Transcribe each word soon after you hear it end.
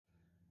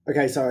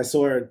Okay, so I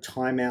saw a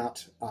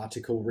TimeOut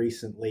article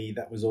recently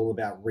that was all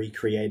about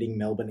recreating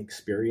Melbourne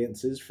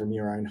experiences from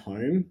your own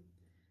home.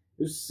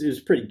 It was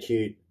pretty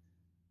cute.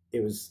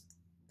 It was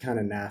kind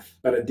of naff,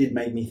 but it did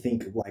make me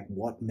think of like,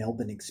 what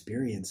Melbourne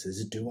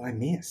experiences do I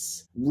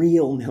miss?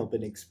 Real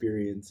Melbourne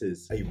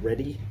experiences. Are you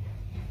ready?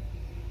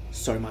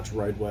 So much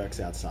roadworks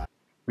outside.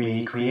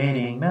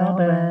 Recreating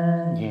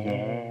Melbourne,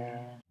 yeah.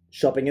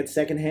 Shopping at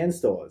secondhand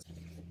stores.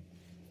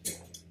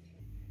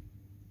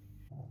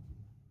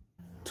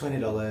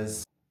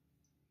 $20.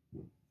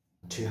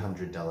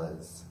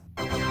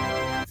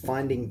 $200.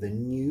 Finding the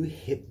new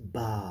hip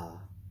bar.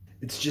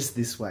 It's just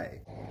this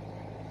way.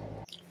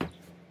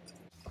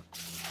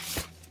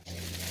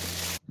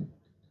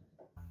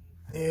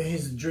 Yeah,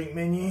 here's the drink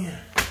menu.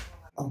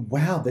 Oh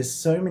wow, there's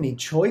so many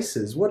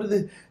choices. What are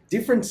the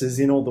differences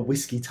in all the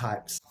whiskey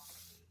types?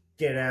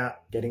 Get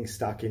out. Getting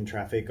stuck in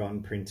traffic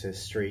on Printer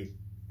Street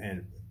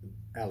and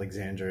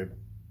Alexandra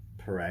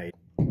Parade.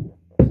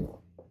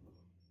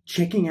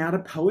 Checking out a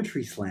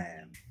poetry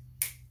slam.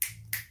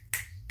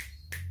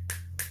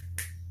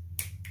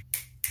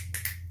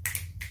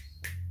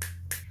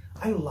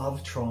 I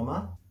love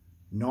trauma.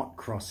 Not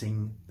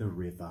crossing the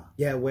river.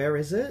 Yeah, where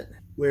is it?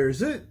 Where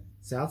is it?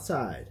 South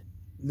side.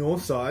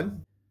 North side.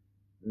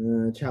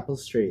 Chapel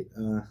Street.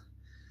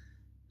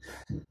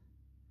 We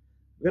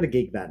got a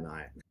gig that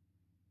night.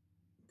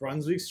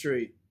 Brunswick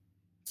Street.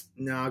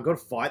 No, I got a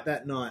fight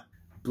that night.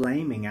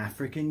 Blaming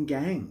African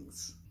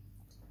gangs.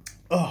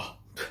 Oh,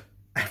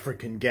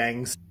 African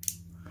gangs.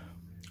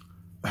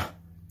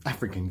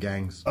 African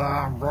gangs.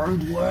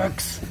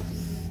 Roadworks.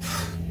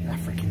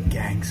 African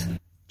gangs.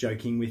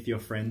 Joking with your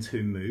friends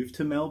who moved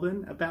to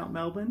Melbourne about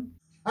Melbourne?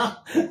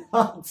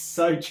 It's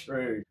so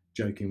true.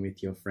 Joking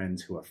with your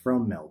friends who are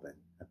from Melbourne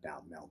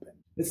about Melbourne.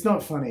 It's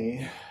not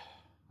funny.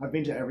 I've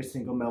been to every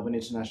single Melbourne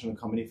International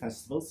Comedy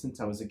Festival since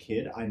I was a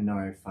kid. I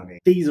know funny.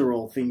 These are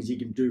all things you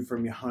can do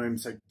from your home,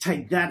 so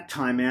take that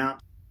time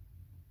out.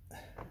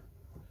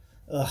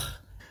 Ugh.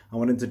 I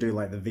wanted to do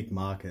like the Vic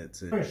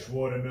Markets. Fresh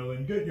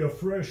watermelon, get your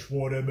fresh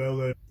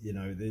watermelon. You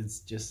know,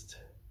 there's just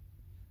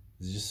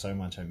so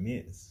much I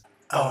miss.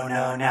 Oh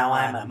no, now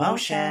I'm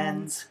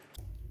emotions.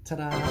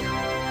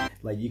 Ta-da!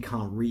 Like, you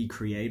can't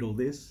recreate all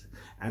this,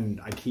 and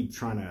I keep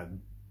trying to...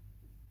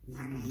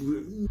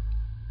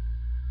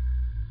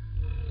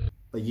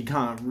 Like, you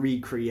can't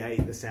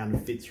recreate the sound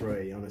of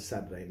Fitzroy on a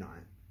Saturday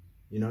night,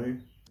 you know?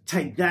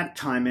 Take that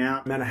time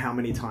out. No matter how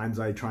many times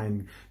I try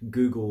and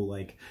Google,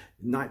 like,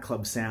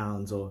 nightclub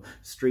sounds or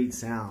street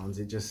sounds,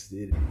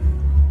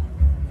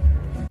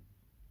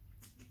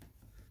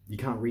 you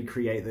can't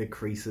recreate the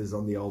creases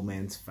on the old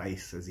man's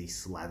face as he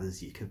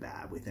slathers you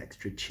kebab with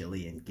extra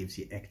chili and gives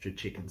you extra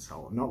chicken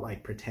salt. Not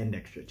like pretend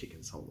extra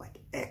chicken salt, like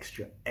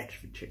extra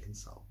chicken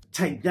salt.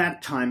 Take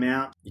that time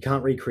out. You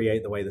can't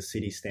recreate the way the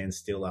city stands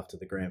still after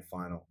the grand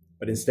final.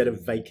 But instead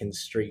of vacant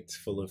streets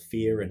full of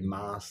fear and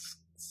masks,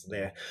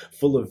 they're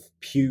full of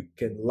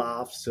puke and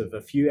laughs of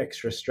a few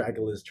extra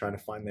stragglers trying to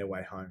find their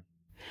way home.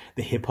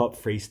 The hip-hop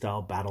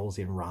freestyle battles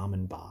in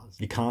ramen bars.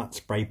 You can't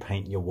spray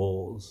paint your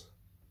walls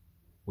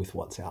with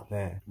what's out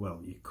there.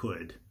 Well, you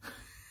could,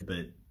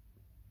 but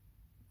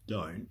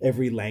don't.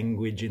 Every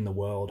language in the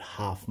world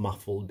half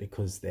muffled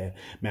because their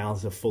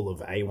mouths are full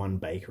of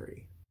A1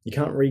 bakery. You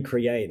can't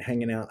recreate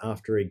hanging out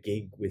after a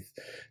gig with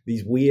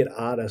these weird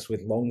artists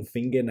with long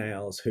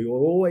fingernails who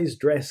are always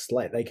dressed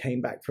like they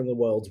came back from the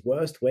world's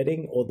worst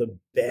wedding or the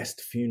best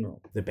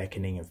funeral. The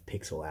beckoning of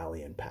Pixel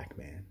Alley and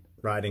Pac-Man.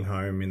 Riding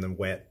home in the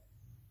wet,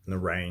 in the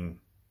rain,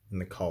 in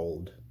the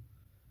cold,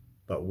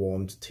 but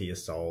warmed to your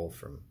soul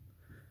from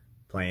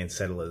playing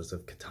Settlers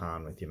of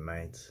Catan with your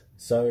mates.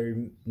 So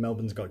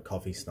Melbourne's got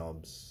coffee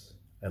snobs,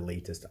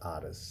 elitist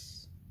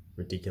artists,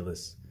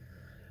 ridiculous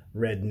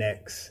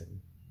rednecks,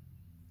 and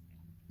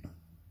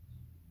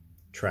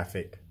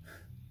traffic,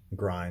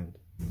 grind.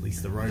 At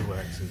least the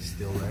roadworks is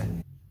still there.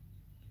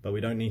 But we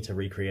don't need to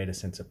recreate a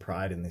sense of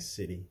pride in this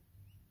city.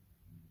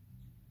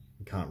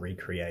 You can't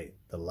recreate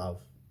the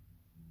love.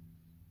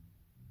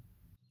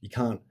 You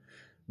can't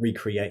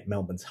recreate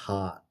Melbourne's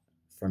heart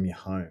from your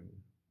home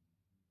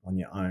on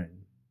your own.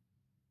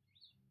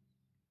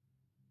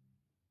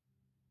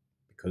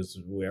 Because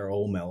we're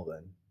all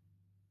Melbourne.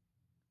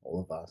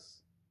 All of us.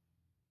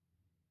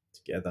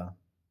 Together.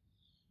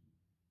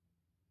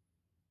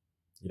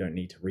 You don't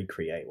need to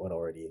recreate what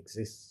already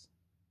exists.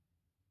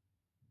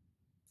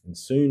 And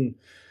soon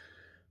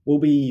we'll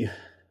be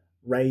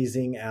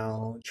raising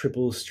our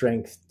triple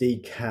strength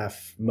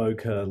decaf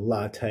mocha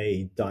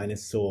latte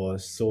dinosaur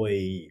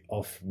soy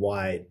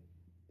off-white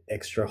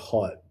extra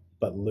hot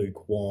but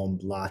lukewarm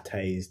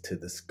lattes to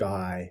the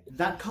sky.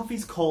 That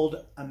coffee's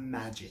called a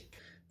magic.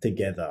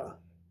 Together.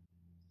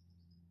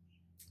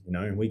 You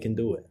know, we can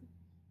do it.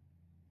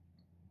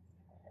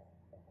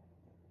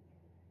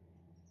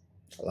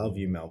 I love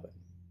you, Melbourne.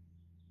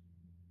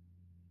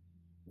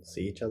 We'll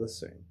see each other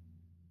soon.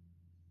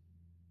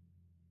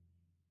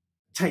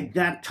 Take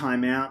that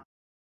time out.